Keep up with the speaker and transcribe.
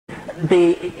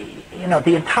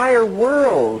the entire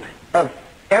world of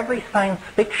every science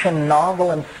fiction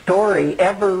novel and story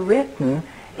ever written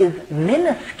is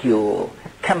minuscule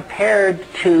compared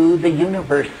to the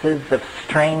universes of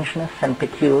strangeness and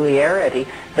peculiarity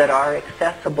that are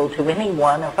accessible to any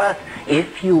one of us,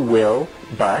 if you will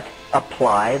but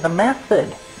apply the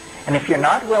method. And if you're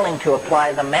not willing to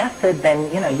apply the method,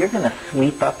 then you're going to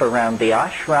sweep up around the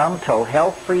ashram till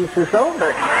hell freezes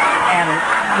over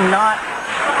and not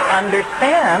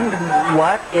understand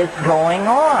what is going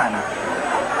on.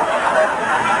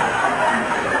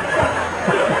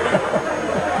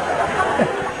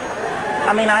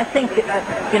 I mean, I think,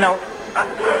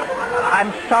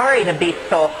 I'm sorry to be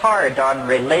so hard on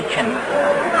religion.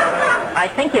 I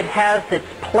think it has its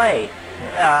place.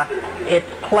 Its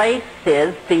place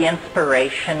is the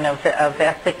inspiration of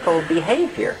ethical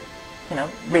behavior.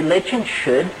 Religion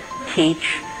should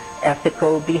teach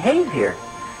ethical behavior.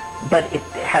 But it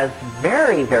has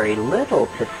very, very little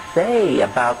to say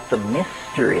about the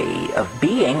mystery of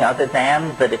being other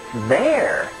than that it's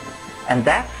there. And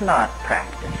that's not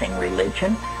practicing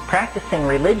religion. Practicing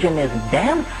religion is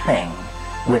dancing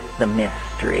with the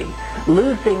mystery,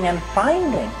 losing and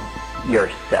finding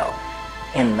yourself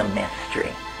in the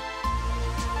mystery.